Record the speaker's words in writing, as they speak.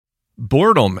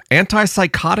Boredom,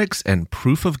 Antipsychotics, and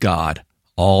Proof of God.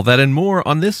 All that and more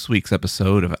on this week's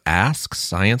episode of Ask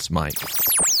Science Mike.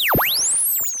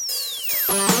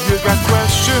 You got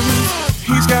questions,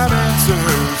 he's got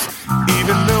answers.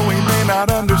 Even though he may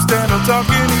not understand, he'll talk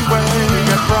anyway. You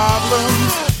got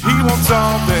problems, he won't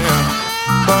solve them,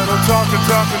 but he'll talk and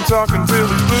talk and talk until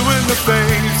he's blue in the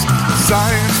face.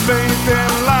 Science, faith,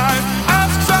 and life.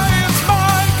 Ask Science Mike.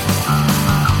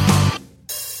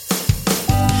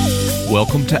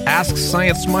 Welcome to Ask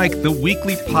Science Mike, the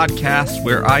weekly podcast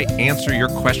where I answer your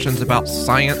questions about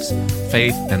science,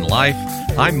 faith, and life.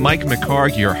 I'm Mike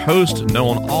McHargue, your host,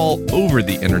 known all over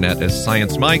the internet as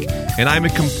Science Mike, and I'm a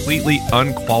completely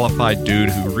unqualified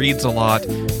dude who reads a lot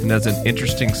and has an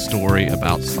interesting story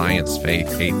about science, faith,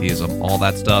 atheism, all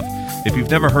that stuff. If you've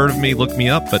never heard of me, look me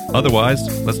up, but otherwise,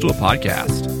 let's do a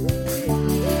podcast.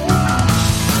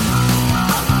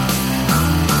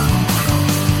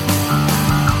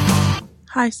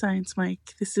 Hi, Science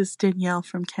Mike. This is Danielle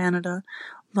from Canada,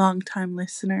 long-time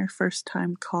listener,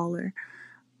 first-time caller.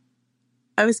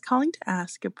 I was calling to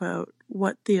ask about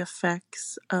what the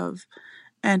effects of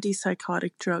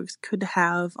antipsychotic drugs could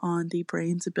have on the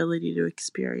brain's ability to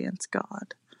experience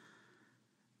God.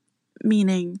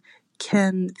 Meaning,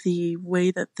 can the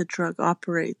way that the drug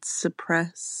operates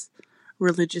suppress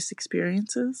religious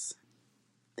experiences?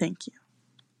 Thank you.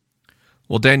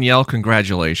 Well, Danielle,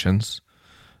 congratulations.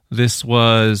 This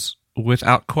was,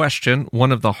 without question,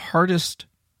 one of the hardest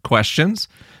questions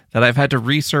that I've had to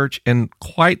research in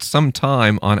quite some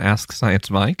time on Ask Science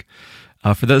Mike.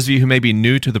 For those of you who may be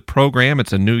new to the program,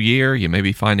 it's a new year. You may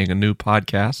be finding a new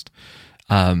podcast.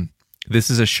 This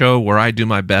is a show where I do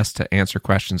my best to answer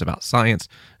questions about science,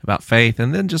 about faith,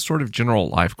 and then just sort of general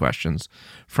life questions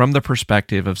from the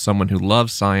perspective of someone who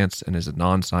loves science and is a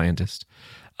non-scientist,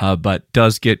 but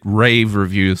does get rave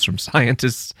reviews from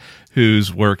scientists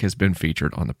whose work has been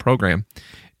featured on the program.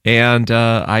 And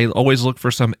I always look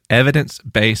for some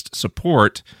evidence-based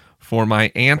support for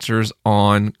my answers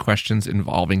on questions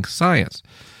involving science.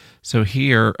 So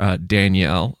here,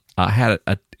 Danielle, I had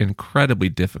an incredibly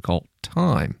difficult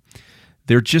time.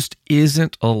 There just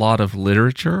isn't a lot of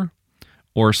literature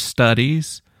or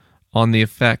studies on the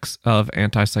effects of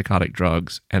antipsychotic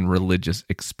drugs and religious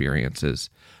experiences,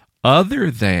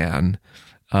 other than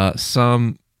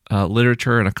some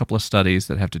literature and a couple of studies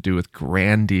that have to do with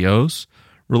grandiose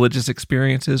religious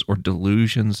experiences or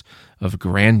delusions of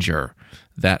grandeur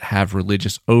that have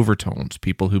religious overtones,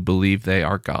 people who believe they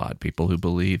are God, people who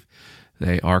believe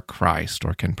they are Christ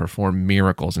or can perform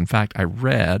miracles. In fact, I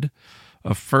read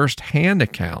a first-hand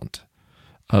account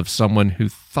of someone who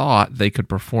thought they could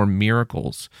perform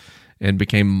miracles and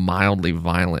became mildly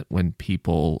violent when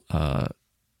people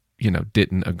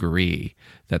didn't agree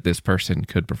that this person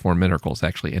could perform miracles.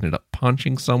 Actually ended up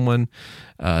punching someone.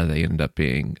 They ended up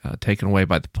being taken away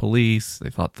by the police. They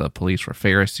thought the police were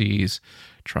Pharisees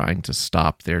trying to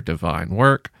stop their divine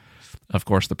work. Of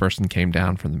course, the person came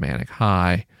down from the manic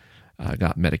high,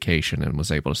 got medication, and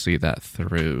was able to see that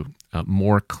through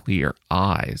more clear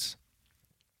eyes.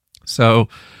 So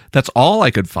that's all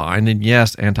I could find. And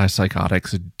yes,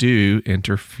 antipsychotics do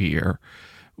interfere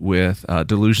with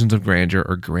delusions of grandeur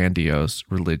or grandiose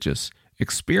religious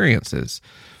experiences.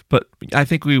 But I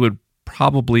think we would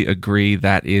probably agree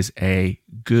that is a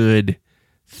good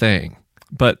thing.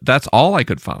 But that's all I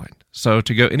could find. So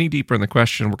to go any deeper in the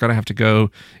question, we're going to have to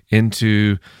go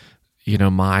into,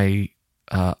 my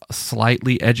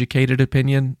slightly educated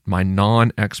opinion, my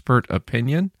non-expert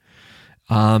opinion.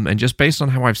 And just based on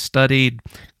how I've studied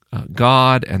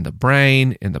God and the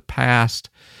brain in the past,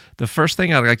 the first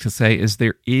thing I'd like to say is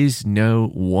there is no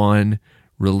one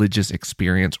religious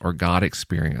experience or God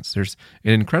experience. There's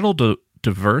an incredible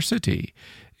diversity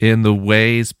in the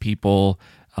ways people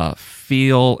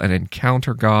feel and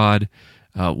encounter God,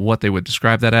 what they would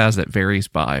describe that as. That varies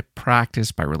by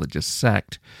practice, by religious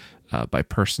sect, by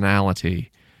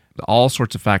personality. All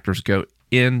sorts of factors go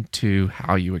into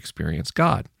how you experience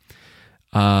God.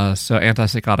 So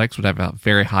antipsychotics would have a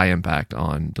very high impact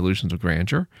on delusions of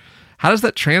grandeur. How does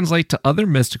that translate to other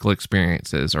mystical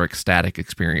experiences or ecstatic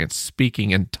experience,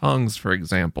 speaking in tongues, for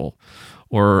example,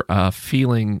 or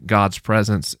feeling God's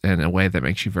presence in a way that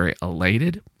makes you very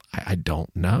elated? I don't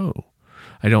know.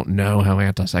 I don't know how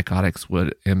antipsychotics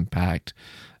would impact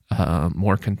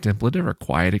more contemplative or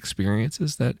quiet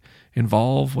experiences that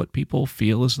involve what people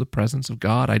feel is the presence of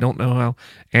God. I don't know how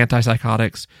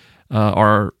antipsychotics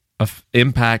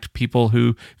impact people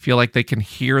who feel like they can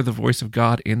hear the voice of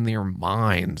God in their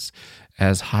minds,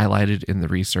 as highlighted in the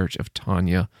research of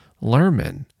Tanya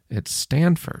Lerman at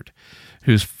Stanford,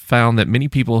 who's found that many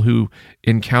people who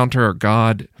encounter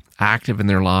God active in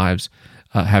their lives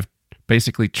have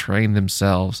basically train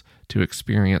themselves to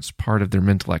experience part of their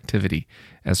mental activity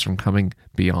as from coming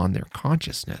beyond their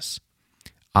consciousness.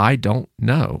 I don't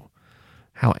know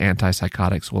how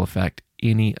antipsychotics will affect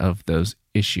any of those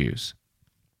issues.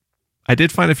 I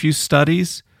did find a few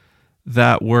studies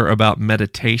that were about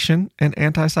meditation and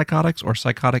antipsychotics or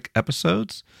psychotic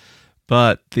episodes,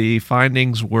 but the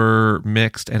findings were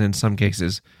mixed and in some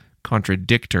cases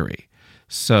contradictory.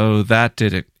 So that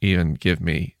didn't even give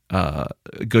me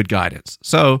good guidance.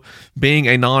 So being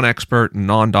a non-expert,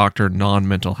 non-doctor,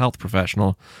 non-mental health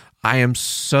professional, I am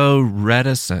so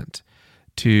reticent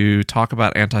to talk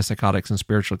about antipsychotics and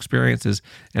spiritual experiences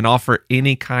and offer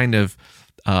any kind of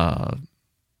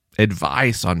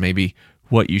advice on maybe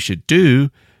what you should do,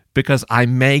 because I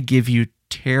may give you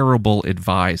terrible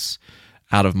advice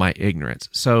out of my ignorance.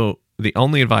 So the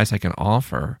only advice I can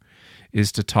offer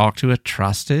is to talk to a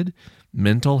trusted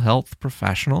mental health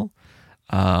professional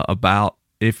about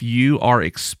if you are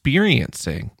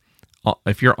experiencing,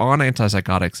 if you're on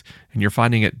antipsychotics and you're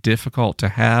finding it difficult to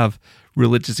have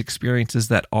religious experiences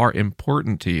that are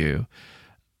important to you.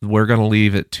 We're going to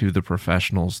leave it to the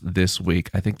professionals this week.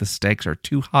 I think the stakes are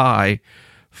too high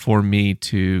for me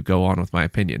to go on with my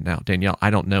opinion. Now, Danielle, I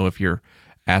don't know if you're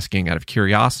asking out of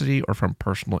curiosity or from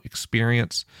personal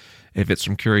experience. If it's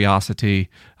from curiosity,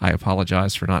 I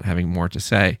apologize for not having more to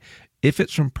say. If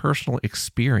it's from personal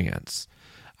experience,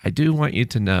 I do want you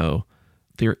to know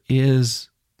there is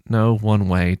no one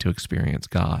way to experience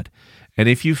God. And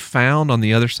if you found on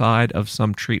the other side of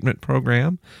some treatment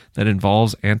program that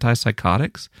involves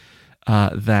antipsychotics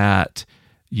that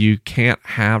you can't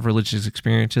have religious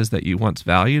experiences that you once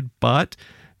valued, but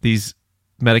these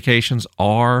medications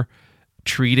are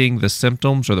treating the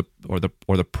symptoms or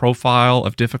the profile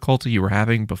of difficulty you were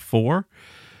having before,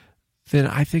 then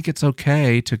I think it's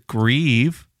okay to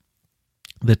grieve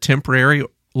the temporary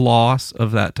loss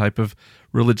of that type of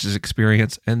religious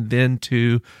experience and then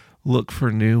to look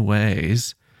for new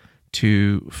ways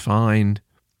to find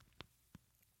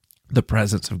the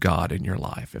presence of God in your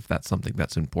life, if that's something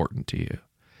that's important to you.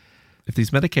 If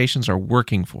these medications are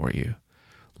working for you,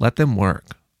 let them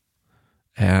work.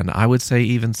 And I would say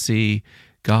even see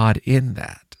God in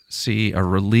that. See a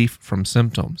relief from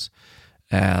symptoms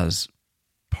as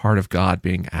part of God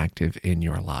being active in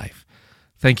your life.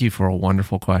 Thank you for a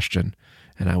wonderful question,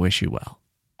 and I wish you well.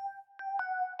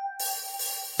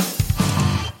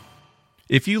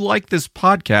 If you like this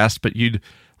podcast, but you'd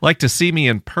like to see me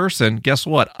in person, guess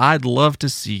what? I'd love to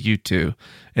see you too.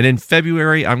 And in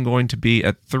February, I'm going to be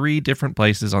at 3 different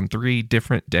places on 3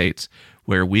 different dates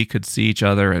where we could see each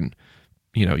other and,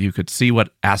 you could see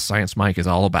what Ask Science Mike is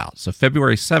all about. So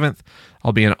February 7th,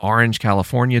 I'll be in Orange,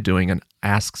 California doing an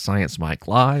Ask Science Mike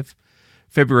Live.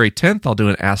 February 10th, I'll do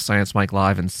an Ask Science Mike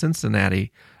Live in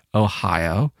Cincinnati,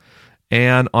 Ohio.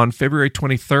 And on February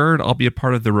 23rd, I'll be a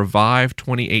part of the Revive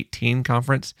 2018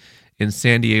 conference in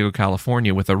San Diego,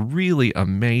 California, with a really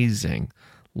amazing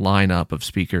lineup of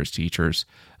speakers, teachers,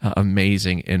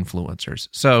 amazing influencers.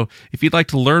 So if you'd like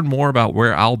to learn more about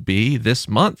where I'll be this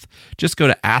month, just go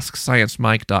to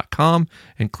AskScienceMike.com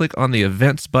and click on the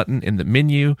events button in the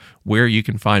menu where you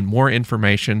can find more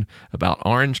information about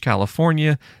Orange,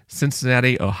 California,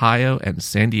 Cincinnati, Ohio, and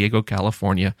San Diego,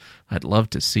 California. I'd love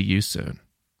to see you soon.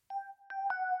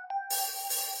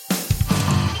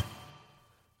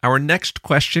 Our next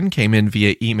question came in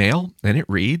via email, and it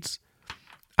reads,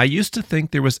 I used to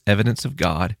think there was evidence of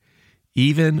God,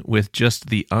 even with just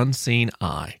the unseen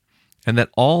eye, and that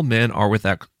all men are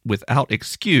without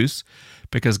excuse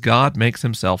because God makes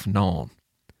himself known.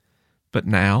 But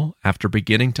now, after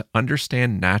beginning to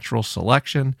understand natural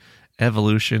selection,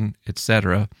 evolution,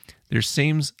 etc., there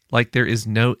seems like there is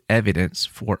no evidence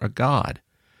for a God.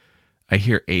 I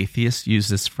hear atheists use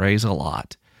this phrase a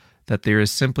lot, that there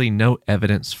is simply no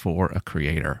evidence for a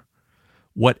creator.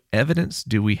 What evidence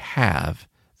do we have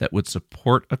that would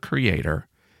support a creator,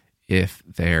 if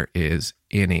there is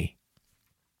any?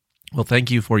 Well, thank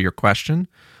you for your question.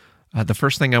 The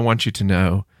first thing I want you to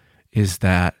know is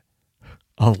that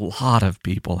a lot of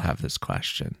people have this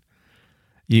question.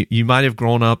 You might have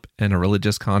grown up in a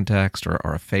religious context or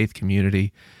a faith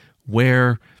community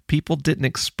where people didn't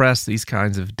express these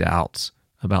kinds of doubts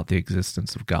about the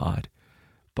existence of God.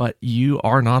 But you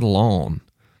are not alone.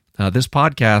 This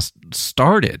podcast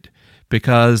started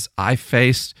because I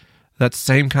faced that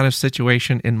same kind of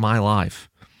situation in my life.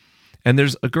 And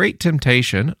there's a great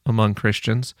temptation among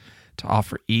Christians to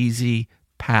offer easy,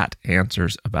 pat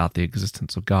answers about the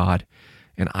existence of God,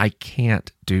 and I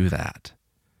can't do that.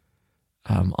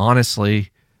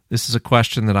 Honestly, this is a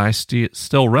question that I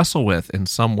still wrestle with in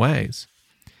some ways.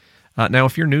 Now,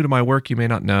 if you're new to my work, you may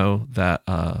not know that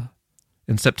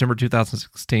In September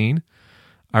 2016,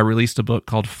 I released a book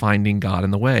called Finding God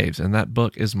in the Waves, and that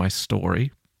book is my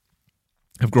story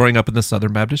of growing up in the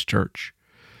Southern Baptist Church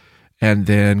and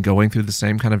then going through the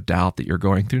same kind of doubt that you're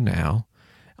going through now.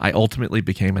 I ultimately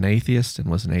became an atheist and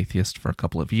was an atheist for a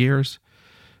couple of years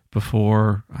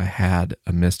before I had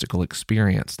a mystical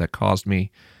experience that caused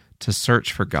me to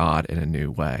search for God in a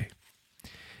new way.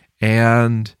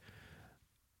 And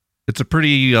it's a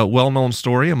pretty well-known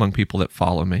story among people that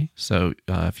follow me. So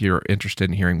if you're interested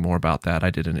in hearing more about that,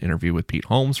 I did an interview with Pete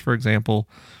Holmes, for example,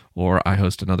 or I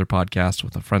host another podcast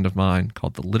with a friend of mine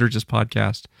called the Liturgist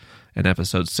Podcast, and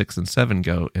episodes 6 and 7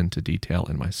 go into detail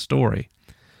in my story.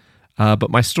 But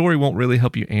my story won't really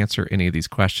help you answer any of these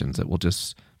questions. It will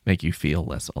just make you feel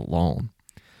less alone.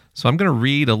 So I'm going to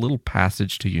read a little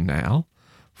passage to you now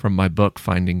from my book,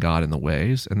 Finding God in the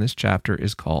Waves, and this chapter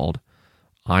is called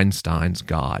Einstein's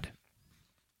God.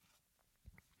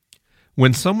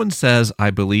 When someone says, "I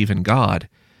believe in God,"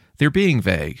 they're being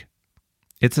vague.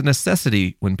 It's a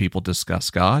necessity when people discuss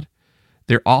God.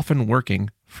 They're often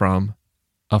working from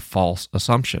a false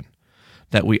assumption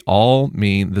that we all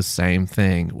mean the same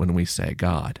thing when we say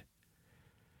God.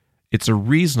 It's a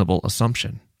reasonable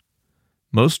assumption.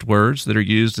 Most words that are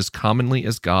used as commonly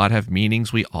as God have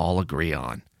meanings we all agree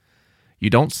on. You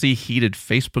don't see heated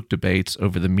Facebook debates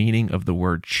over the meaning of the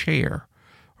word chair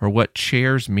or what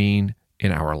chairs mean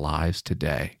in our lives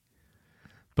today.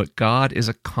 But God is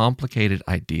a complicated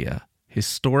idea,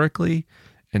 historically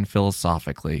and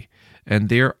philosophically, and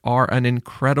there are an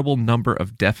incredible number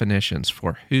of definitions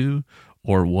for who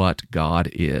or what God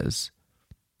is.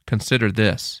 Consider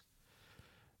this.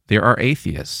 There are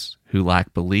atheists who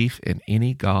lack belief in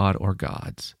any God or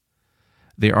gods.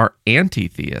 There are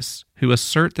anti-theists who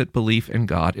assert that belief in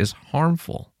God is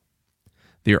harmful.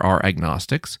 There are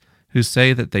agnostics who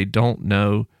say that they don't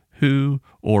know who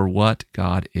or what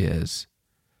God is.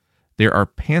 There are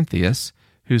pantheists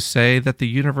who say that the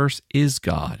universe is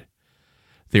God.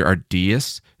 There are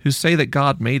deists who say that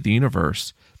God made the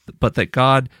universe, but that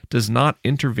God does not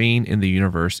intervene in the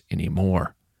universe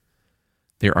anymore.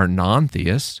 There are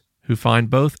non-theists who find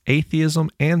both atheism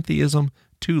and theism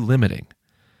too limiting.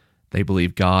 They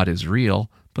believe God is real,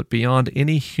 but beyond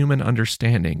any human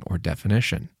understanding or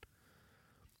definition.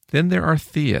 Then there are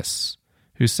theists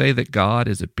who say that God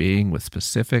is a being with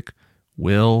specific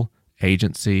will,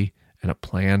 agency, and a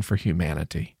plan for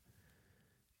humanity.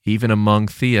 Even among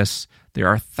theists, there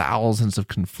are thousands of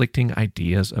conflicting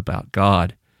ideas about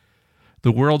God.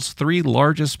 The world's 3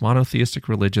 largest monotheistic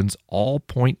religions all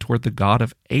point toward the God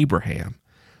of Abraham,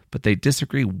 but they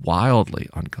disagree wildly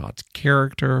on God's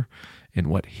character and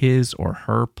what his or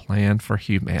her plan for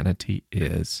humanity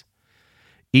is.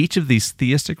 Each of these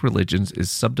theistic religions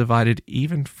is subdivided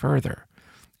even further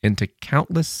into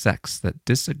countless sects that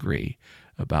disagree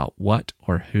about what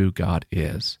or who God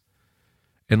is.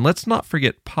 And let's not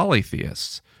forget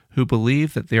polytheists who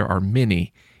believe that there are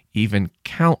many, even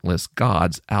countless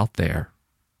gods out there.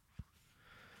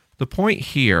 The point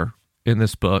here in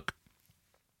this book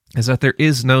is that there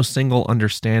is no single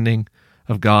understanding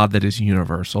of God that is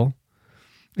universal.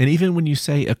 And even when you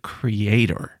say a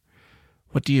creator,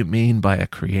 what do you mean by a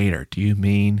creator? Do you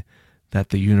mean that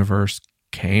the universe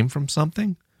came from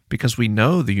something? Because we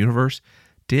know the universe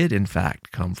did in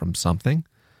fact come from something.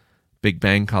 Big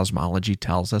Bang cosmology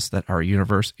tells us that our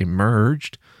universe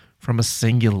emerged from a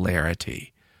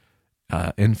singularity,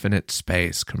 infinite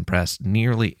space compressed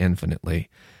nearly infinitely,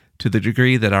 to the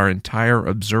degree that our entire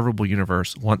observable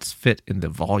universe once fit in the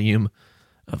volume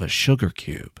of a sugar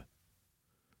cube.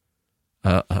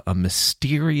 A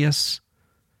mysterious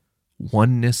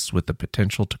oneness with the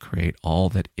potential to create all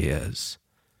that is.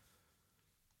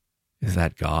 Is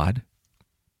that God?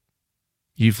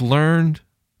 You've learned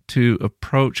to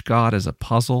approach God as a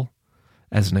puzzle,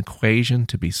 as an equation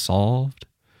to be solved.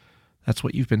 That's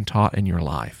what you've been taught in your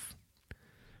life.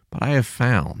 But I have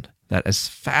found that as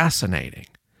fascinating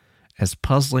as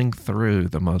puzzling through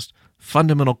the most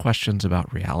fundamental questions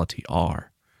about reality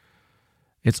are,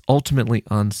 it's ultimately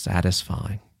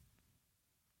unsatisfying.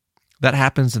 That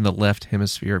happens in the left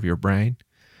hemisphere of your brain.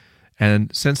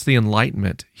 And since the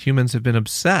Enlightenment, humans have been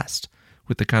obsessed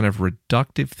with the kind of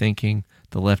reductive thinking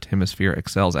the left hemisphere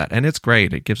excels at. And it's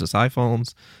great. It gives us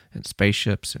iPhones and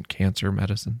spaceships and cancer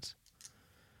medicines.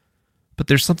 But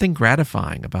there's something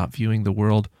gratifying about viewing the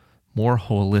world more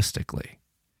holistically.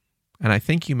 And I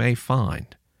think you may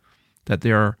find that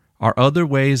there are other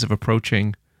ways of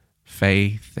approaching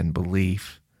faith and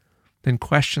belief than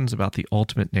questions about the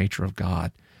ultimate nature of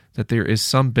God, that there is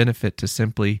some benefit to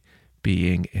simply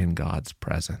being in God's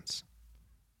presence.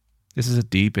 This is a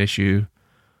deep issue.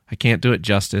 I can't do it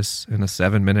justice in a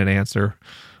 7-minute answer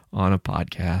on a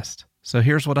podcast. So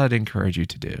here's what I'd encourage you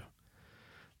to do.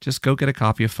 Just go get a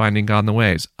copy of Finding God in the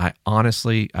Waves. I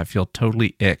feel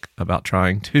totally ick about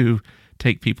trying to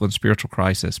take people in spiritual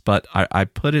crisis, but I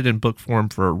put it in book form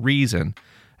for a reason.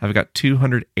 I've got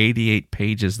 288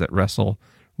 pages that wrestle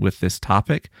with this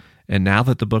topic, and now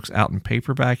that the book's out in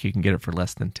paperback, you can get it for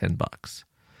less than $10.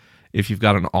 If you've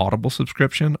got an Audible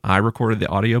subscription, I recorded the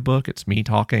audiobook. It's me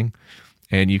talking,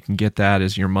 and you can get that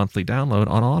as your monthly download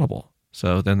on Audible.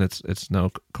 So then it's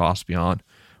no cost beyond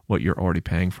what you're already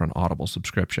paying for an Audible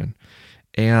subscription.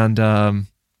 And I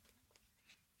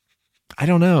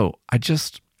don't know. I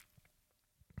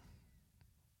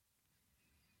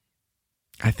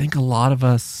think a lot of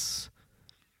us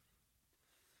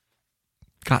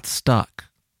got stuck.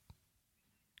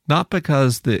 Not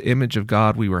because the image of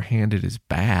God we were handed is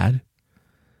bad,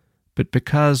 but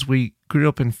because we grew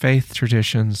up in faith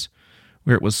traditions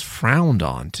where it was frowned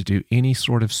on to do any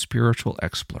sort of spiritual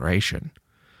exploration,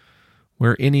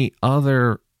 where any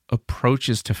other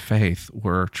approaches to faith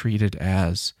were treated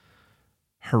as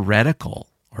heretical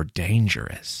or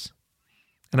dangerous.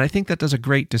 And I think that does a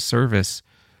great disservice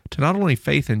to not only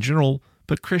faith in general,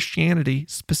 but Christianity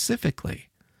specifically,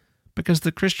 because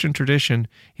the Christian tradition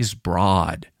is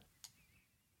broad.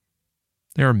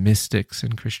 There are mystics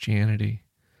in Christianity.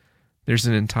 There's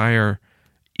an entire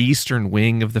Eastern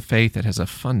wing of the faith that has a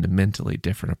fundamentally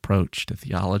different approach to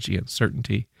theology and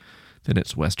certainty than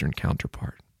its Western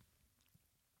counterpart.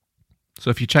 So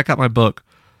if you check out my book,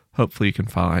 hopefully you can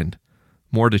find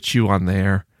more to chew on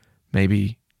there,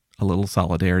 maybe a little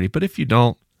solidarity. But if you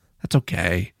don't, that's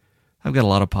okay. I've got a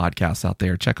lot of podcasts out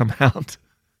there. Check them out.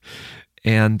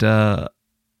 And I'll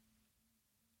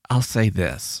say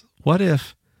this. What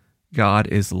if God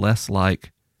is less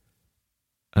like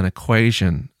an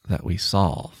equation that we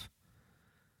solve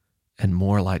and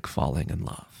more like falling in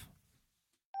love?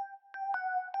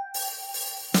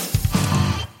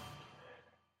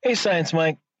 Hey, Science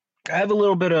Mike. I have a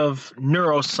little bit of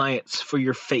neuroscience for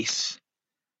your face.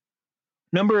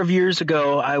 A number of years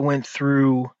ago, I went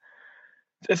through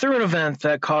an event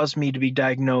that caused me to be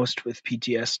diagnosed with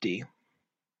PTSD.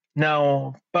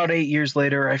 Now, about 8 years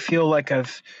later, I feel like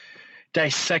I've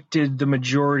dissected the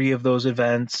majority of those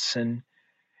events, and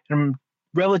I'm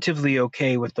relatively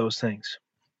okay with those things.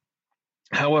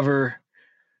 However,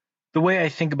 the way I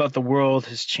think about the world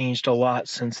has changed a lot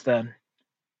since then.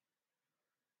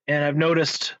 And I've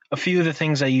noticed a few of the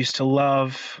things I used to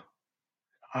love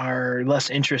are less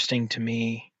interesting to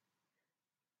me.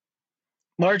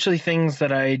 Largely things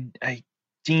that I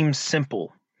deem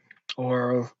simple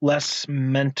or less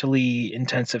mentally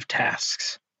intensive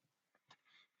tasks.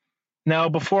 Now,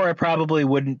 before I probably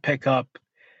wouldn't pick up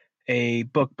a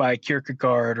book by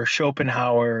Kierkegaard or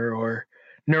Schopenhauer or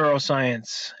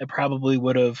neuroscience. I probably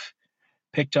would have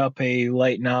picked up a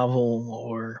light novel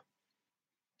or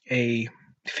a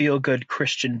feel-good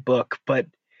Christian book, but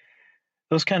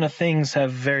those kind of things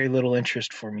have very little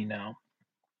interest for me now.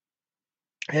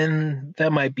 And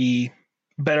that might be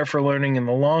better for learning in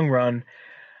the long run.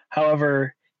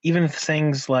 However, even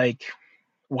things like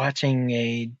watching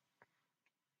a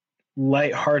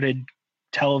lighthearted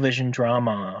television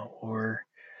drama or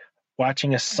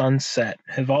watching a sunset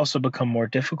have also become more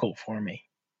difficult for me.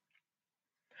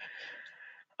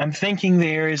 I'm thinking the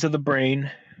areas of the brain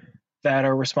that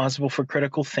are responsible for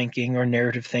critical thinking or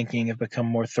narrative thinking have become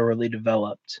more thoroughly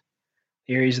developed.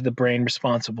 The areas of the brain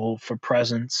responsible for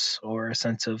presence or a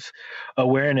sense of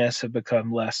awareness have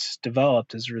become less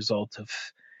developed as a result of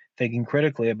thinking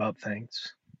critically about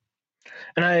things.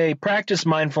 And I practice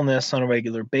mindfulness on a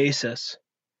regular basis.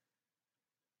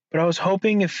 But I was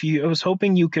hoping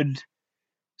you could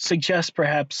suggest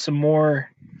perhaps some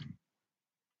more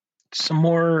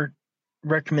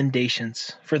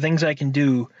recommendations for things I can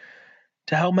do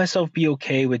to help myself be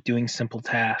okay with doing simple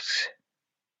tasks.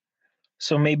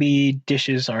 So maybe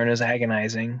dishes aren't as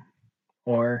agonizing,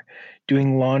 or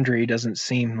doing laundry doesn't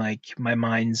seem like my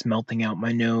mind's melting out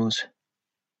my nose.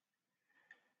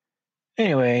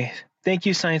 Anyway, thank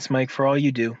you, Science Mike, for all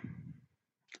you do.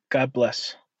 God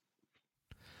bless.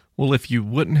 Well, if you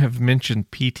wouldn't have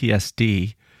mentioned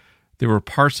PTSD, there were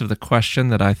parts of the question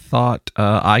that I thought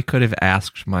I could have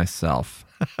asked myself.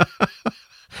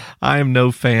 I am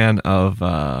no fan of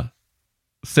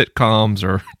sitcoms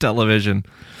or television.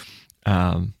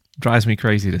 Drives me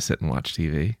crazy to sit and watch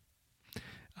TV.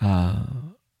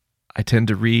 I tend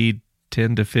to read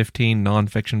 10 to 15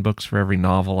 nonfiction books for every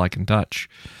novel I can touch.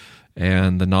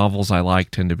 And the novels I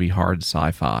like tend to be hard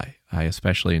sci-fi. I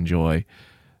especially enjoy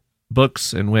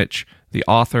books in which the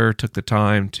author took the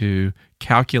time to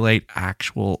calculate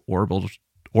actual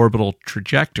orbital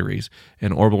trajectories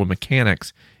and orbital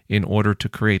mechanics in order to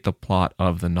create the plot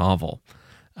of the novel.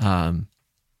 I'm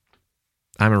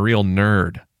a real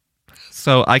nerd,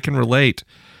 so I can relate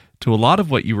to a lot of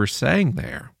what you were saying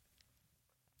there.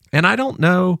 And I don't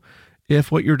know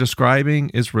if what you're describing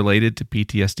is related to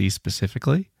PTSD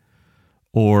specifically,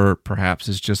 or perhaps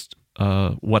is just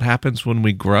what happens when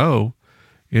we grow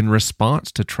in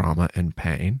response to trauma and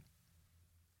pain.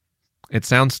 It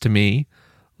sounds to me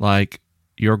like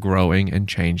you're growing and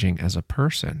changing as a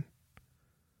person.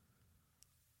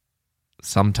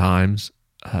 Sometimes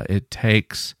it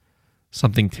takes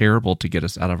something terrible to get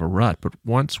us out of a rut, but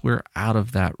once we're out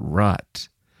of that rut,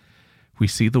 we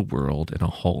see the world in a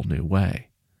whole new way.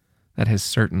 That has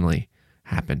certainly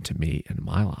happened to me in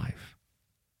my life.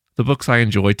 The books I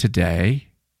enjoy today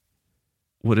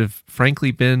would have frankly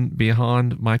been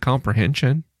beyond my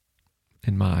comprehension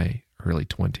in my early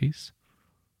 20s.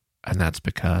 And that's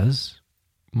because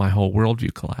my whole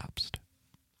worldview collapsed.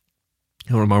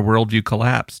 And when my worldview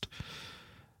collapsed,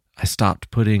 I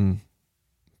stopped putting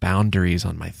boundaries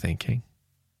on my thinking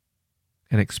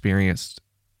and experienced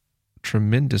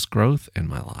tremendous growth in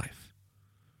my life.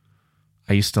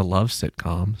 I used to love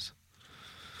sitcoms.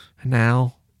 And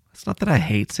now, it's not that I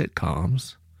hate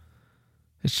sitcoms.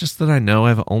 It's just that I know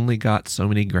I've only got so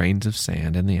many grains of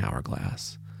sand in the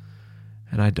hourglass,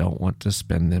 and I don't want to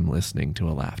spend them listening to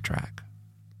a laugh track.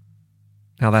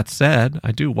 Now, that said,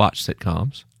 I do watch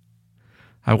sitcoms.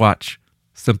 I watch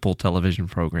simple television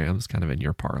programs, kind of in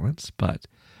your parlance, but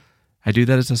I do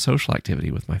that as a social activity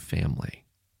with my family.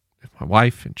 If my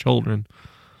wife and children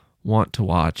want to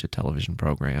watch a television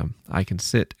program, I can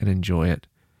sit and enjoy it,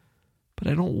 but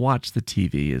I don't watch the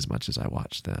TV as much as I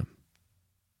watch them.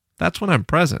 That's when I'm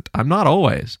present. I'm not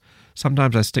always.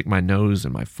 Sometimes I stick my nose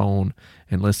in my phone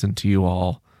and listen to you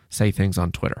all say things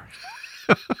on Twitter.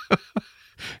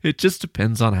 It just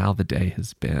depends on how the day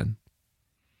has been.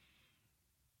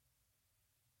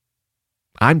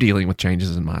 I'm dealing with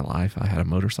changes in my life. I had a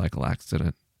motorcycle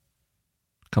accident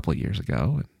a couple of years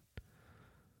ago, and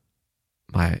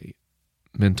my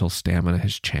mental stamina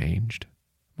has changed.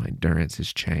 My endurance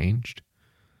has changed.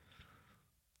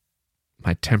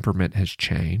 My temperament has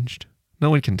changed.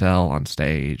 No one can tell on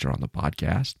stage or on the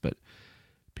podcast, but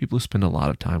people who spend a lot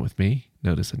of time with me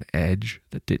notice an edge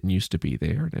that didn't used to be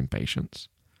there, an impatience.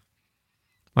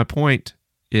 My point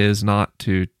is not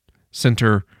to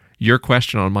center your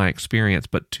question on my experience,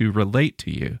 but to relate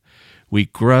to you. We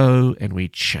grow and we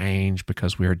change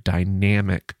because we are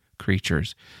dynamic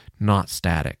creatures, not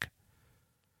static.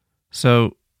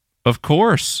 So, of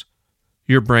course,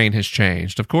 your brain has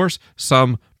changed. Of course,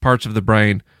 some parts of the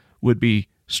brain would be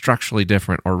structurally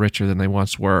different or richer than they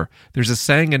once were. There's a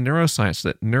saying in neuroscience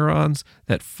that neurons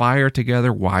that fire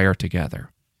together wire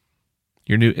together.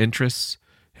 Your new interests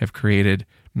have created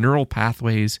neural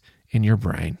pathways in your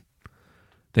brain.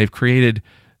 They've created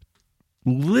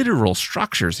literal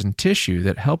structures in tissue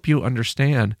that help you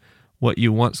understand what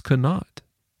you once could not.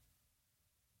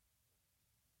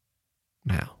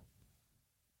 Now,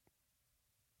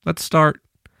 let's start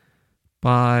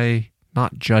by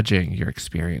not judging your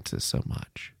experiences so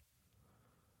much.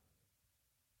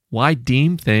 Why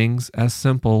deem things as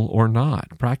simple or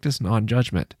not? Practice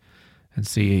non-judgment and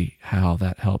see how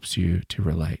that helps you to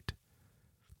relate.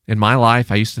 In my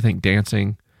life, I used to think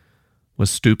dancing was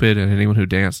stupid and anyone who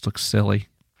danced looked silly.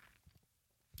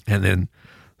 And then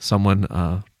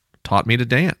someone taught me to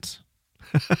dance.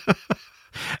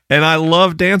 And I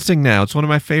love dancing now. It's one of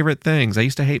my favorite things. I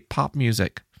used to hate pop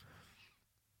music.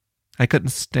 I couldn't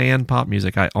stand pop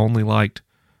music. I only liked,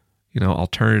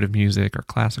 alternative music or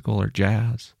classical or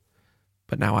jazz.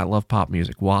 But now I love pop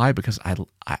music. Why? Because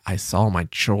I saw my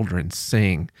children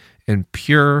sing in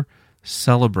pure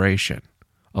celebration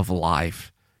of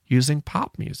life using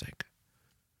pop music.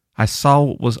 I saw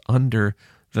what was under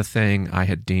the thing I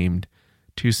had deemed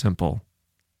too simple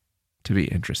to be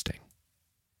interesting.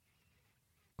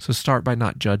 So start by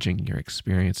not judging your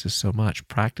experiences so much.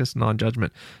 Practice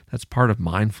non-judgment. That's part of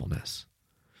mindfulness.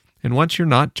 And once you're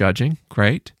not judging,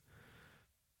 great.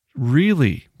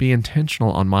 Really be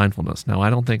intentional on mindfulness. Now, I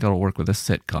don't think it'll work with a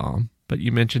sitcom, but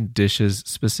you mentioned dishes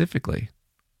specifically.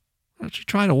 Why don't you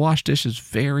try to wash dishes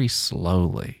very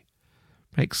slowly?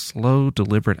 Make slow,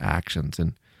 deliberate actions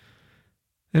and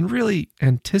really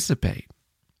anticipate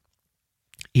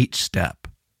each step.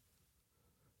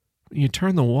 When you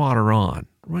turn the water on,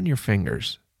 run your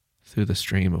fingers through the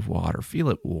stream of water. Feel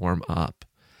it warm up.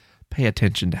 Pay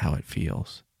attention to how it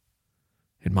feels.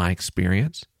 In my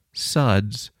experience,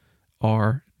 suds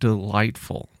are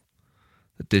delightful.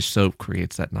 The dish soap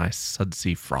creates that nice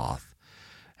sudsy froth,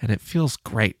 and it feels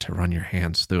great to run your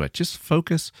hands through it. Just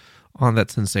focus on that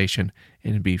sensation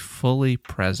and be fully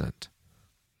present.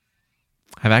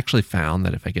 I've actually found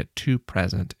that if I get too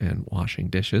present in washing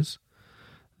dishes,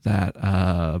 that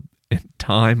in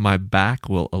time my back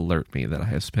will alert me that I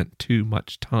have spent too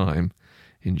much time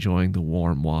enjoying the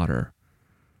warm water.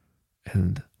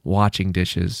 And watching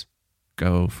dishes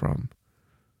go from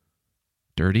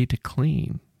dirty to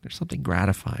clean. There's something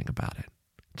gratifying about it.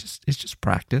 It's just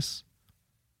practice.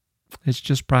 It's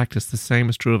just practice. The same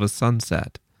is true of a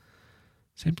sunset.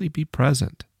 Simply be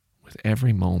present with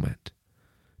every moment.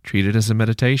 Treat it as a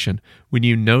meditation. When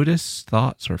you notice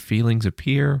thoughts or feelings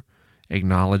appear,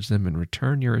 acknowledge them and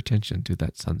return your attention to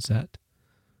that sunset.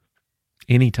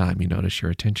 Anytime you notice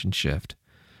your attention shift,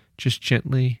 just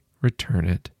gently return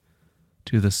it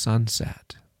to the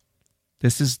sunset.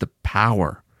 This is the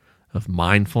power of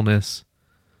mindfulness.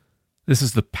 This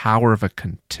is the power of a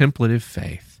contemplative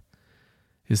faith,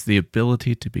 is the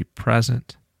ability to be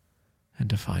present and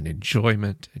to find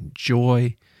enjoyment and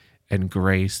joy and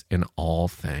grace in all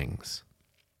things.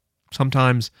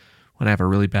 Sometimes when I have a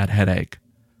really bad headache,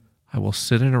 I will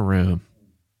sit in a room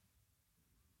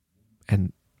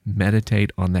and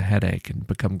meditate on the headache and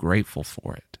become grateful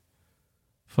for it.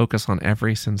 Focus on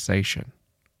every sensation.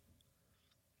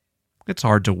 It's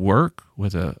hard to work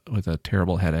with a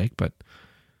terrible headache, but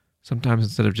sometimes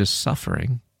instead of just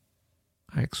suffering,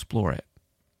 I explore it.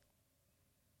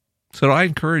 So I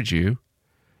encourage you,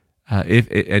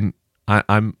 I'm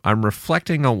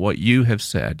reflecting on what you have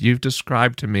said. You've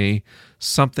described to me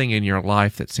something in your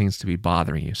life that seems to be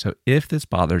bothering you. So if this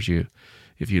bothers you,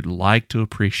 if you'd like to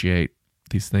appreciate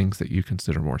these things that you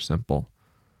consider more simple,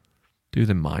 do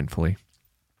them mindfully.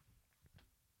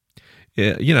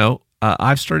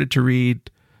 I've started to read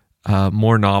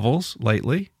more novels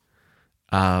lately.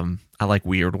 I like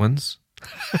weird ones.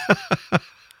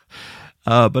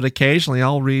 But occasionally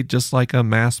I'll read just like a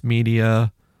mass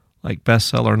media, like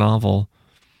bestseller novel,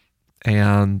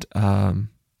 and I'll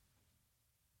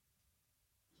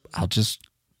just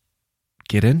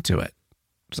get into it.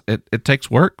 It takes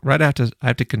work, right? I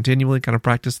have to continually kind of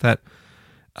practice that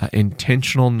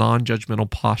intentional, non-judgmental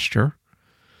posture.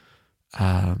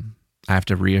 I have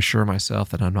to reassure myself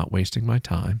that I'm not wasting my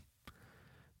time.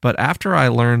 But after I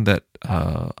learned that,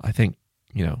 I think,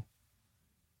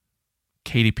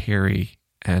 Katy Perry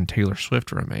and Taylor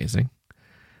Swift are amazing,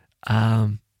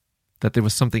 that there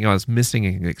was something I was missing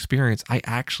in the experience, I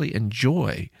actually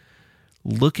enjoy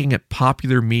looking at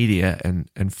popular media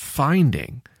and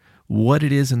finding what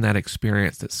it is in that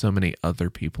experience that so many other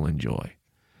people enjoy.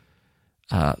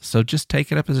 So just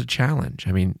take it up as a challenge.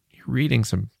 I mean, you're reading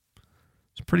some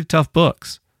pretty tough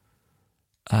books,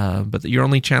 but you're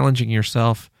only challenging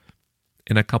yourself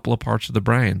in a couple of parts of the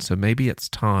brain. So maybe it's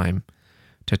time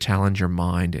to challenge your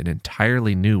mind in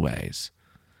entirely new ways.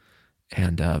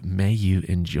 And may you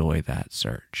enjoy that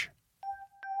search.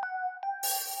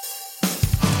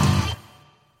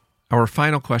 Our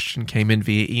final question came in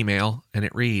via email, and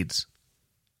it reads,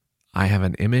 I have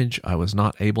an image I was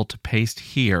not able to paste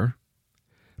here,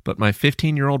 but my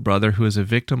 15-year-old brother, who is a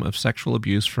victim of sexual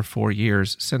abuse for 4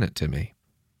 years, sent it to me.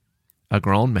 A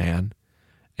grown man,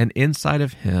 and inside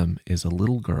of him is a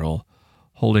little girl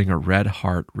holding a red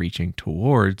heart reaching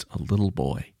towards a little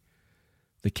boy.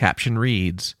 The caption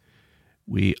reads,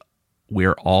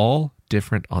 We're all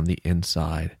different on the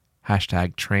inside.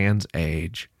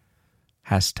 #transage.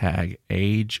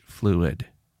 #age fluid.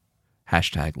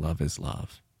 #love is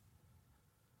love.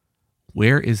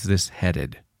 Where is this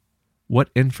headed? What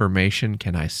information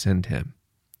can I send him?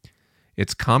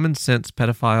 It's common sense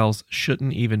pedophiles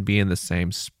shouldn't even be in the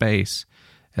same space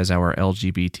as our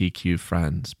LGBTQ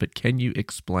friends, but can you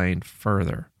explain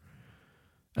further?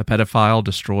 A pedophile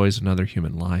destroys another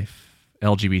human life.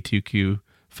 LGBTQ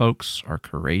folks are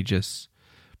courageous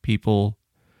people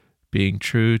being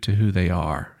true to who they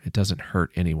are. It doesn't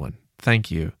hurt anyone.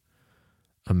 Thank you,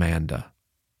 Amanda.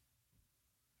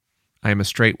 I am a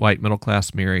straight, white,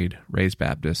 middle-class, married, raised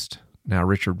Baptist. Now,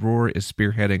 Richard Rohr is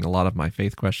spearheading a lot of my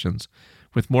faith questions,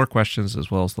 with more questions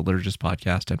as well as the Liturgist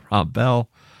podcast and Rob Bell.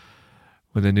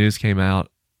 When the news came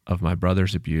out of my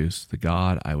brother's abuse, the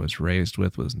God I was raised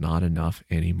with was not enough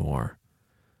anymore.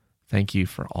 Thank you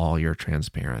for all your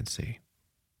transparency.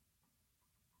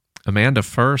 Amanda,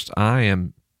 first, I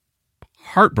am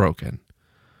heartbroken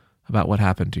about what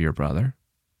happened to your brother.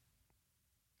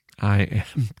 I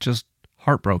am just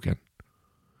heartbroken.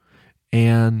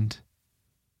 And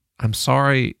I'm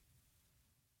sorry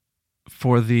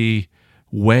for the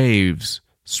waves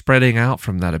spreading out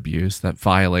from that abuse, that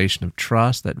violation of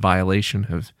trust, that violation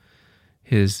of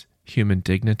his human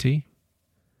dignity,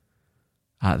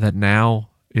 that now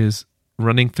is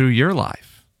running through your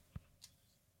life.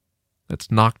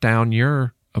 That's knocked down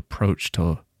your approach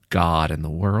to God and the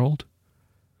world.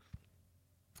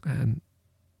 And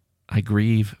I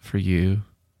grieve for you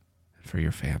and for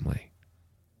your family.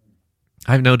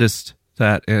 I've noticed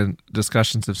that in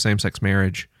discussions of same-sex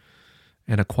marriage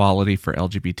and equality for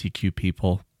LGBTQ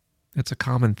people, it's a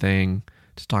common thing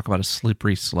to talk about a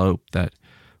slippery slope that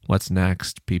what's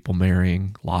next? People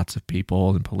marrying lots of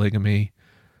people and polygamy.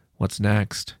 What's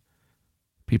next?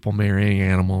 People marrying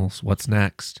animals. What's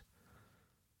next?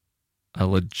 A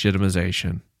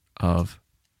legitimization of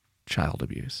child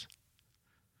abuse.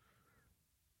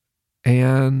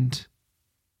 And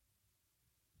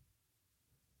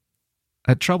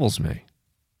it troubles me.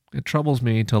 It troubles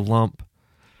me to lump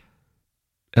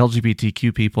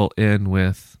LGBTQ people in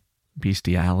with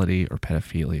bestiality or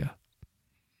pedophilia.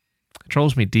 It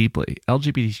troubles me deeply.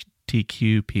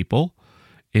 LGBTQ people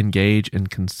engage in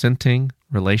consenting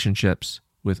relationships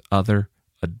with other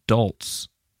adults.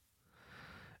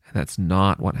 And that's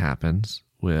not what happens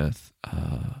with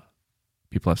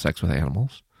people have sex with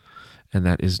animals. And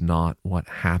that is not what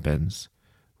happens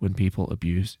when people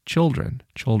abuse children.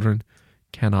 Children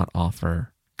cannot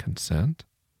offer consent.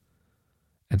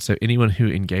 And so anyone who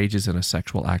engages in a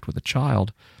sexual act with a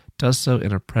child does so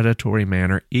in a predatory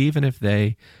manner, even if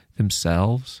they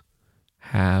themselves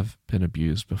have been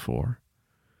abused before,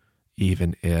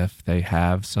 even if they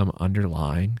have some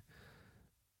underlying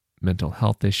mental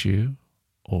health issue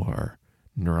or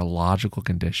neurological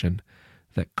condition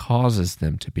that causes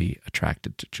them to be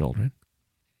attracted to children.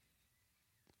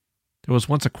 There was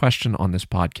once a question on this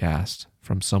podcast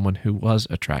from someone who was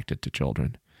attracted to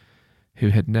children, who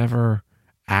had never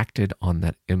acted on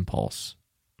that impulse,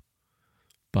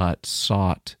 but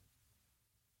sought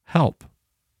help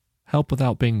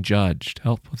without being judged,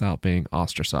 help without being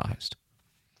ostracized.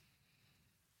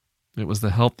 It was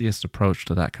the healthiest approach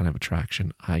to that kind of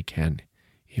attraction I can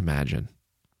imagine.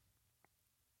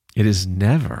 It is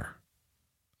never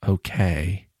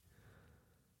okay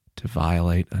to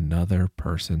violate another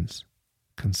person's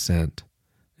consent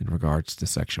in regards to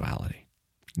sexuality.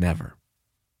 Never.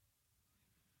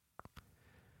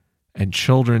 And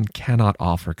children cannot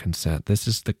offer consent. This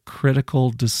is the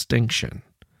critical distinction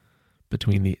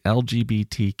between the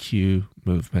LGBTQ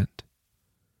movement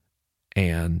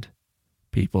and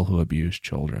people who abuse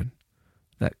children.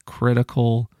 That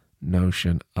critical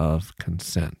notion of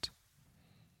consent.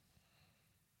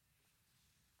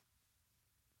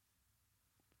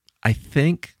 I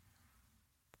think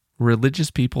religious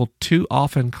people too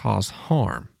often cause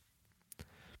harm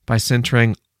by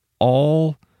centering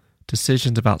all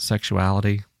decisions about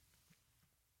sexuality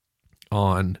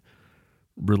on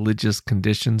religious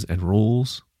conditions and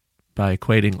rules, by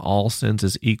equating all sins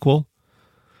as equal.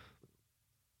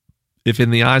 If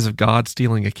in the eyes of God,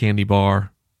 stealing a candy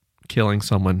bar, killing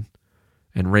someone,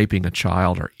 and raping a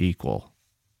child are equal,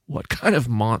 what kind of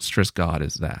monstrous God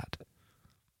is that?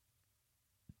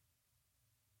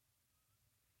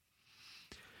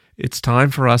 It's time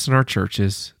for us in our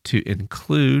churches to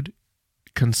include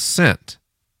consent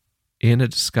in a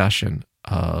discussion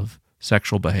of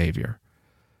sexual behavior.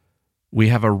 We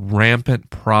have a rampant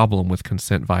problem with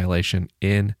consent violation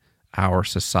in our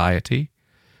society.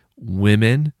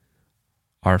 Women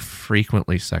are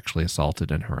frequently sexually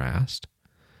assaulted and harassed.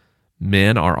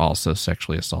 Men are also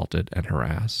sexually assaulted and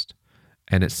harassed.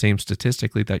 And it seems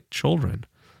statistically that children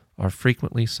are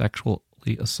frequently sexually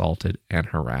assaulted and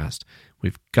harassed.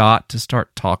 We've got to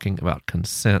start talking about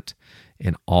consent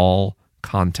in all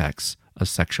contexts of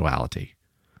sexuality.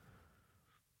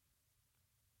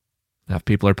 Now, if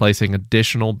people are placing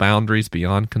additional boundaries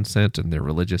beyond consent in their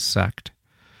religious sect,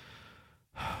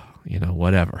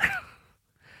 whatever.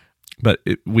 But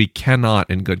we cannot,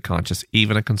 in good conscience,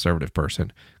 even a conservative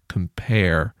person,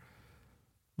 compare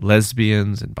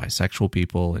lesbians and bisexual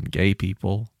people and gay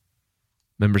people,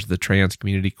 members of the trans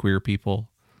community, queer people,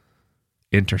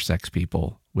 intersex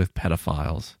people with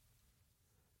pedophiles,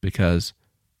 because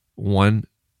one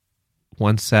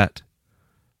set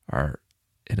are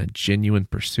in a genuine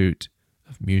pursuit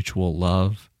of mutual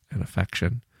love and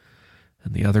affection,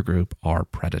 and the other group are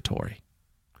predatory.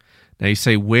 Now you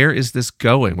say, where is this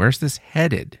going? Where's this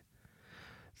headed?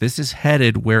 This is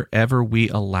headed wherever we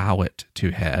allow it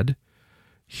to head.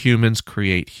 Humans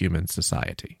create human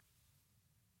society.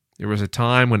 There was a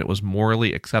time when it was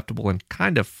morally acceptable and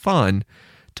kind of fun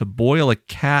to boil a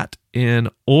cat in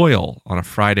oil on a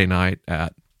Friday night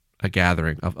at a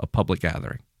gathering, a public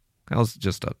gathering. That was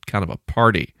just a kind of a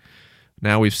party.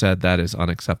 Now we've said that is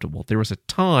unacceptable. There was a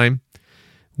time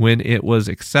when it was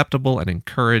acceptable and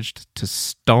encouraged to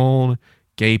stone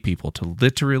gay people, to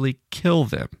literally kill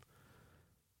them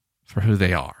for who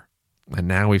they are. And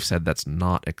now we've said that's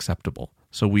not acceptable.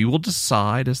 So we will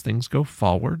decide as things go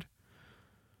forward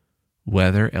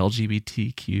whether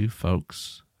LGBTQ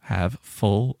folks have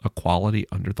full equality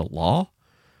under the law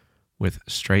with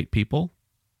straight people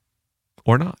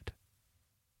or not.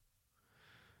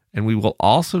 And we will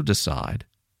also decide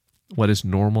what is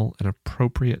normal and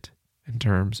appropriate in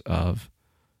terms of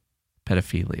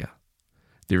pedophilia.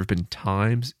 There have been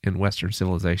times in Western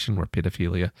civilization where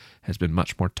pedophilia has been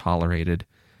much more tolerated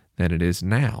than it is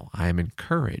now. I am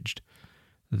encouraged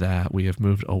that we have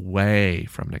moved away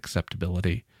from an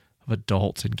acceptability of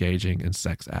adults engaging in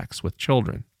sex acts with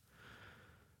children.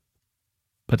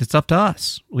 But it's up to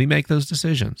us. We make those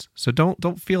decisions. So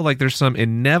don't feel like there's some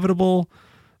inevitable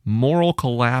moral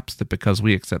collapse that because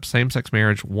we accept same-sex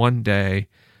marriage, one day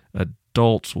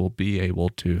adults will be able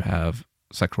to have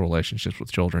sexual relationships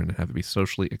with children and have it be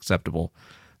socially acceptable.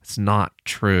 It's not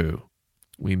true.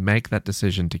 We make that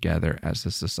decision together as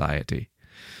a society.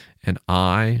 And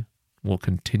I will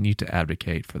continue to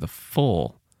advocate for the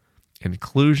full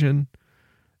inclusion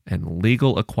and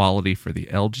legal equality for the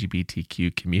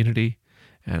LGBTQ community.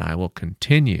 And I will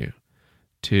continue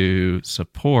to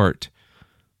support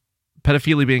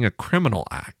pedophilia being a criminal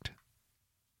act.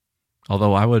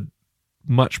 Although I would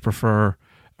much prefer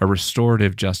a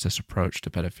restorative justice approach to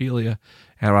pedophilia.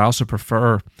 And I also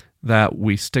prefer that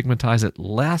we stigmatize it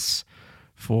less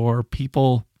for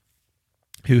people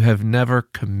who have never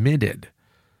committed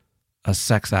a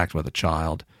sex act with a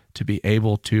child to be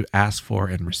able to ask for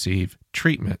and receive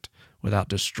treatment without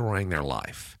destroying their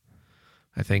life.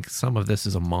 I think some of this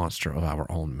is a monster of our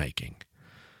own making.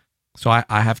 So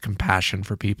I have compassion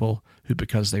for people who,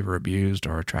 because they were abused,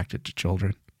 are attracted to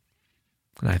children.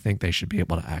 And I think they should be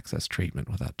able to access treatment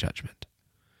without judgment.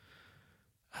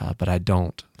 But I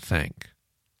don't think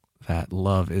that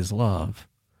love is love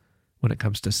when it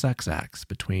comes to sex acts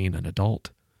between an adult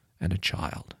and a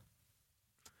child.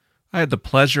 I had the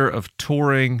pleasure of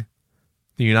touring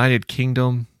the United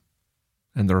Kingdom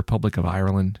and the Republic of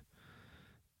Ireland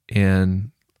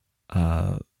in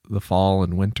the fall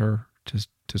and winter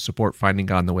to support Finding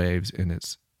God in the Waves in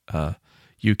its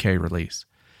UK release.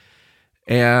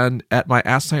 And at my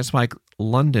Ask Science Mike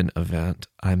London event,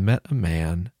 I met a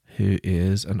man who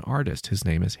is an artist. His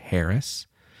name is Harris.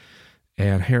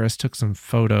 And Harris took some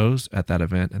photos at that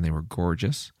event, and they were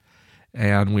gorgeous.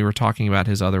 And we were talking about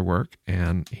his other work,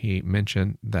 and he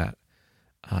mentioned that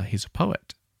he's a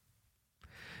poet.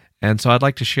 And so I'd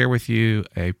like to share with you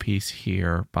a piece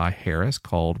here by Harris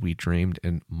called We Dreamed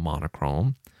in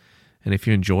Monochrome. And if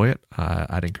you enjoy it,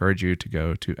 I'd encourage you to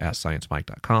go to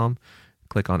AskScienceMike.com,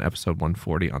 click on episode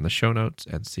 140 on the show notes,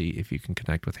 and see if you can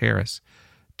connect with Harris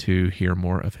to hear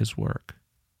more of his work.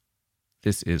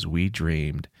 This is We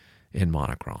Dreamed in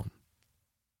Monochrome.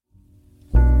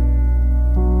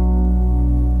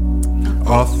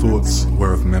 Our thoughts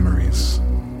were of memories,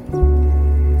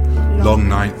 long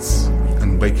nights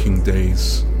and waking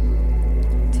days,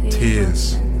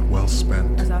 tears well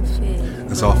spent,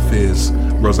 as our fears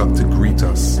rose up to greet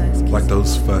us like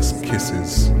those first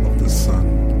kisses of the sun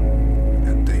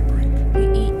at daybreak.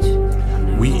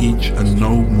 We each are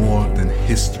no more than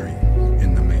history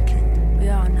in the making. We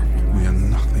are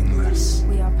nothing less.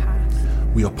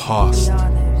 We are past.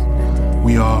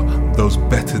 We are those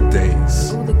better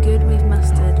days. All the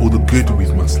good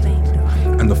we've mustered,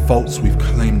 and the faults we've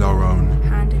claimed our own,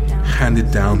 handed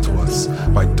down to us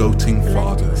by doting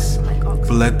fathers,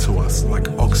 bled to us like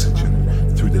oxygen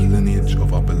through the lineage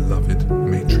of our beloved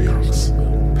matriarchs,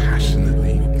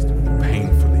 passionately,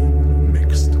 painfully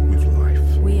mixed with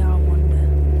life. We are wonder.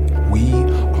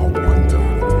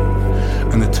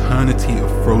 An eternity of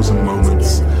frozen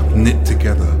moments knit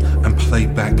together and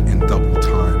played back in double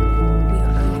time.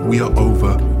 We are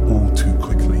over all too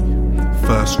quickly.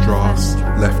 First drafts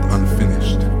left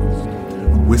unfinished.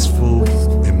 Wistful,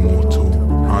 immortal,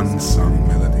 unsung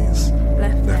melodies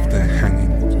left there hanging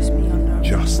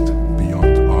just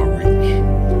beyond our reach.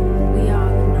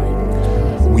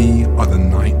 We are the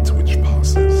night which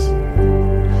passes,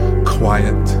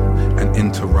 quiet and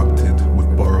interrupted with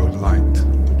borrowed light.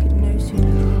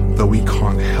 Though we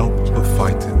can't help but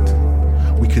fight it,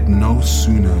 we could no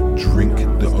sooner drink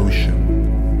the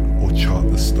ocean or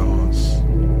chart the stars.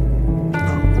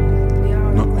 No,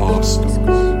 not our stars, all of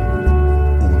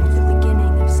them.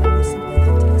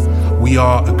 We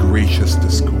are a gracious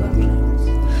discord,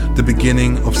 the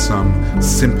beginning of some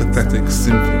sympathetic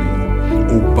symphony,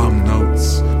 all bum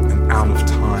notes and out of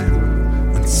time,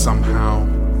 and somehow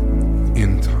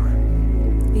in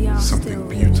time, something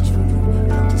beautiful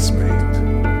and dismayed.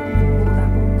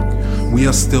 We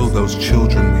are still those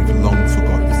children we've long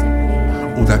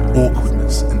forgotten, all that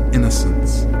awkwardness and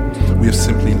innocence. We have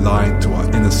simply lied to our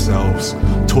inner selves,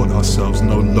 taught ourselves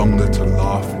no longer to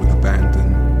laugh with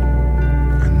abandon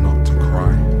and not to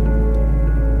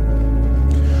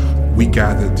We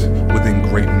gathered within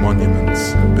great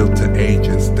monuments built to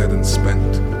ages dead and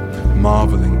spent,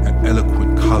 marveling at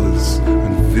eloquent colors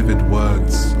and vivid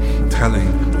words, telling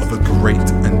of a great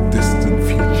and distant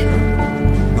future,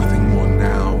 nothing more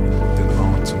now than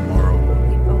our tomorrow.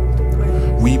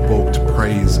 We balked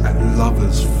praise at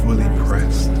lovers fully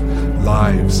pressed,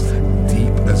 lives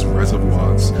deep as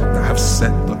reservoirs that have set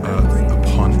the earth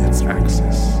upon its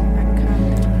axis,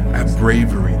 at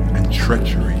bravery and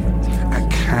treachery, at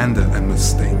candor and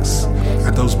mistakes,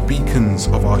 at those beacons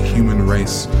of our human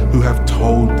race who have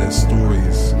told their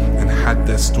stories and had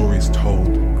their stories told,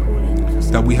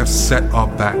 that we have set our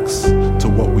backs to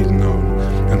what we've known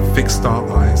and fixed our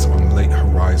eyes on late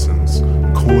horizons,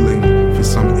 calling for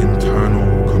some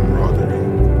internal camaraderie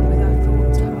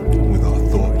with our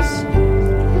thoughts,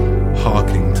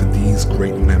 harking to these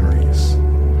great memories,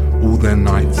 all their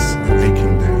nights and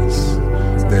aching days,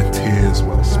 their tears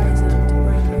well spent,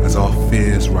 as our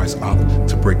fears rise up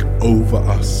to break over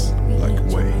us like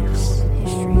waves.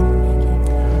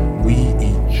 We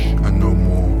each are no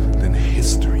more than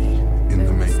history in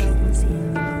the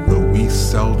making, though we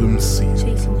seldom see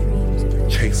it,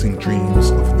 chasing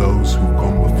dreams of those who've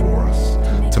gone before us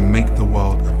to make the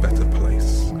world a better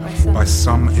place, by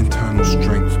some internal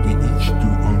strength we each do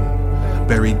own,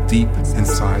 buried deep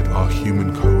inside our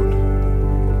human code.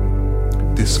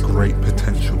 This great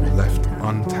potential left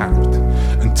untapped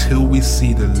until we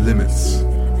see the limits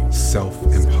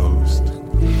self-imposed,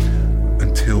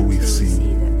 until we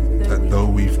see that though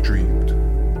we've dreamed,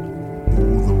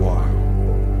 all the while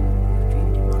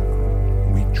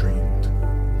we dreamed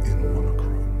in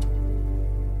monochrome.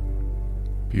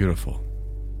 Beautiful.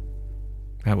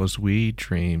 That was We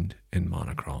Dreamed in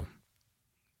Monochrome.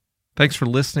 Thanks for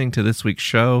listening to this week's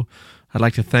show. I'd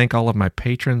like to thank all of my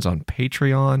patrons on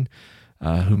Patreon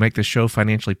who make the show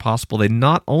financially possible. They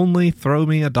not only throw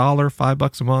me $1,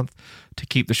 $5 a month to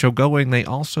keep the show going, they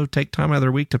also take time out of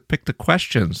their week to pick the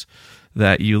questions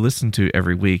that you listen to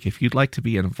every week. If you'd like to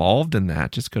be involved in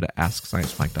that, just go to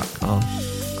AskScienceMike.com,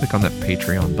 click on that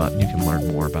Patreon button. You can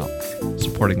learn more about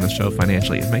supporting the show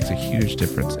financially. It makes a huge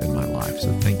difference in my life,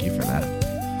 so thank you for that.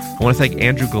 I want to thank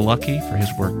Andrew Galucki for his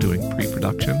work doing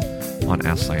pre-production on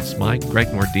Ask Science Mike, Greg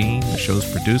Nordine, the show's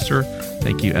producer.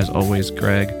 Thank you, as always,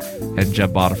 Greg, and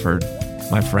Jeb Bodiford,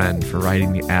 my friend, for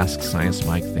writing the Ask Science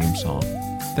Mike theme song.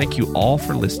 Thank you all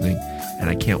for listening, and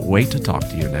I can't wait to talk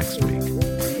to you next week.